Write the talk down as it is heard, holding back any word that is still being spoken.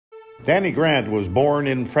Danny Grant was born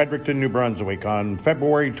in Fredericton, New Brunswick on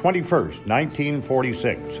February 21st,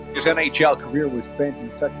 1946. His NHL career was spent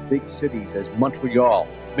in such big cities as Montreal,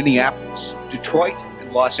 Minneapolis, Detroit,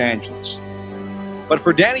 and Los Angeles. But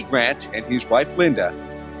for Danny Grant and his wife Linda,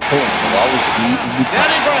 home will always be in New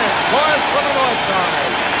Danny Grant scores for the North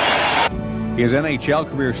Side. His NHL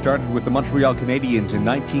career started with the Montreal Canadiens in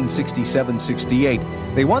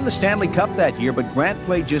 1967-68. They won the Stanley Cup that year, but Grant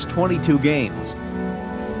played just 22 games.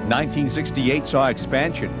 1968 saw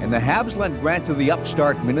expansion, and the Habs lent Grant to the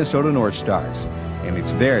upstart Minnesota North Stars. And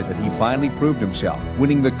it's there that he finally proved himself,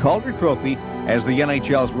 winning the Calder Trophy as the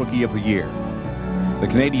NHL's Rookie of the Year. The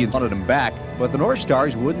Canadiens wanted him back, but the North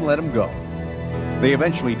Stars wouldn't let him go. They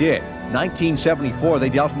eventually did. 1974, they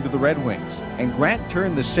dealt him to the Red Wings, and Grant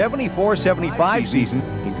turned the 74-75 season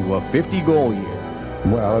into a 50-goal year.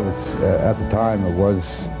 Well, it was, at the time, it was,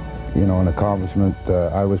 you know, an accomplishment.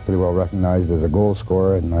 I was pretty well recognized as a goal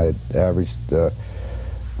scorer, and I had averaged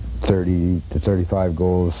 30 to 35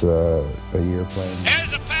 goals a year playing.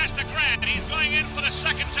 Here's a pass to Grant, and he's going in for the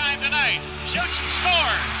second time tonight. Shoots and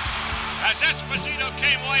scores as Esposito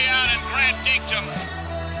came way out and Grant deked him.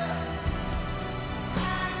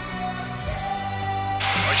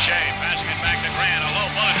 O'Shea passing it back to Grant, a low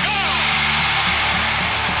bullet, goal!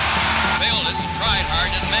 Failed it, tried hard,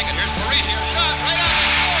 didn't make it. Here's Parisio, shot right out the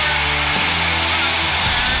score. Shot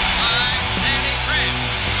fired by Danny Grant.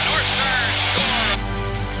 The North Stars score.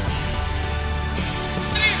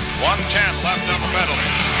 1:10 left on the medal.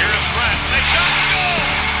 Here's Grant, big shot, goal!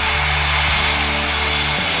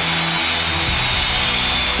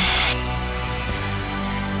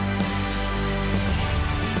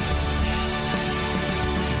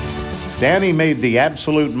 Danny made the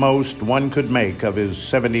absolute most one could make of his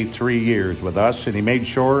 73 years with us, and he made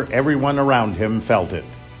sure everyone around him felt it.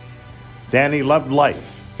 Danny loved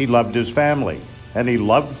life, he loved his family, and he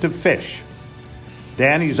loved to fish.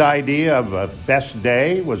 Danny's idea of a best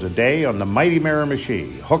day was a day on the mighty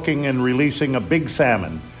Miramichi, hooking and releasing a big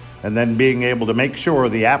salmon, and then being able to make sure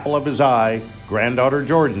the apple of his eye, granddaughter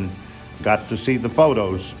Jordan, got to see the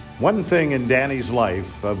photos. One thing in Danny's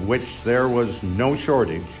life, of which there was no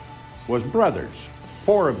shortage, was brothers,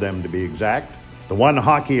 4 of them to be exact. The one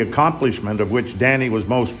hockey accomplishment of which Danny was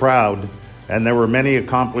most proud, and there were many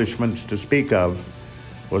accomplishments to speak of,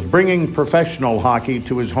 was bringing professional hockey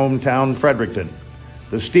to his hometown Fredericton,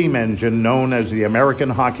 the steam engine known as the American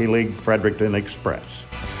Hockey League Fredericton Express.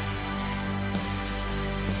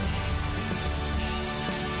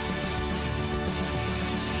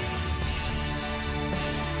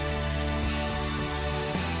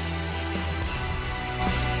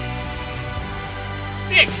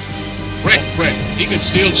 Quick. He can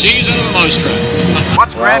steal cheese out of a mousetrap.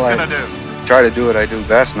 What's Grant gonna do? Try to do what I do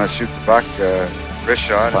best, and that's shoot the puck, wrist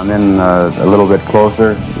shot. I'm in a little bit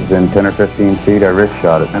closer, within 10 or 15 feet, I wrist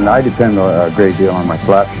shot it. And I depend a great deal on my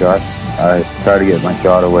slap shot. I try to get my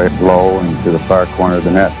shot away low and to the far corner of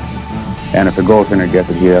the net. And if the goaltender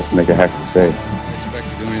gets it, he has to make a heck of a save. I expect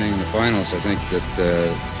to do anything in the finals. I think that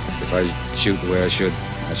if I shoot the way I should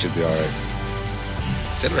be all right.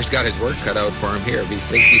 Sittler's got his work cut out for him here. If he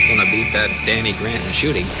thinks he's going to beat that Danny Grant in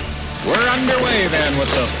shooting. We're underway then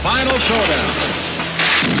with the final showdown.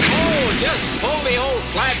 Oh, just pull the old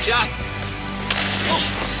slap shot. Oh,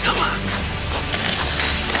 come on.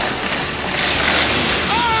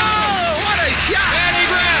 Oh, what a shot. Danny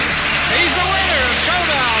Grant. He's the winner of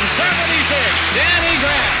Showdown 76. Danny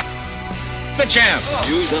Grant. The champ.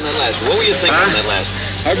 Views on that last one. What were you thinking on that last one?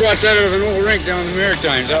 I brought that out of an old rink down in the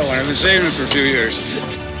Maritimes, that one. I've been saving it for a few years.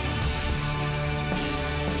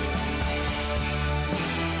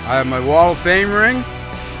 I have my Wall of Fame ring.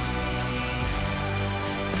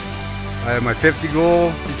 I have my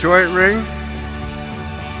 50-goal Detroit ring. I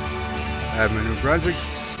have my New Brunswick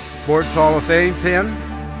Sports Hall of Fame pin.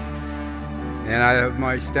 And I have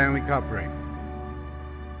my Stanley Cup ring.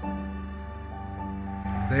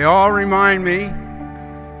 They all remind me,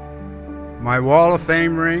 my Wall of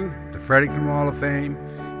Fame ring, the Fredericton Wall of Fame,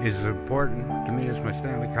 is as important to me as my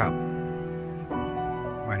Stanley Cup.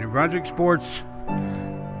 My New Brunswick Sports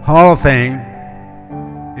Hall of Fame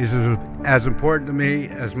is as important to me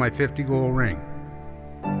as my 50-goal ring.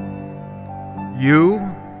 You,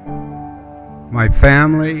 my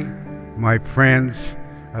family, my friends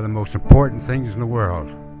are the most important things in the world.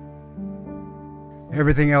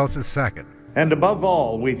 Everything else is second. And above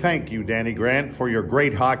all, we thank you, Danny Grant, for your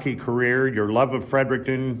great hockey career, your love of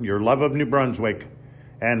Fredericton, your love of New Brunswick,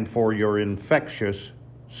 and for your infectious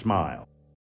smile.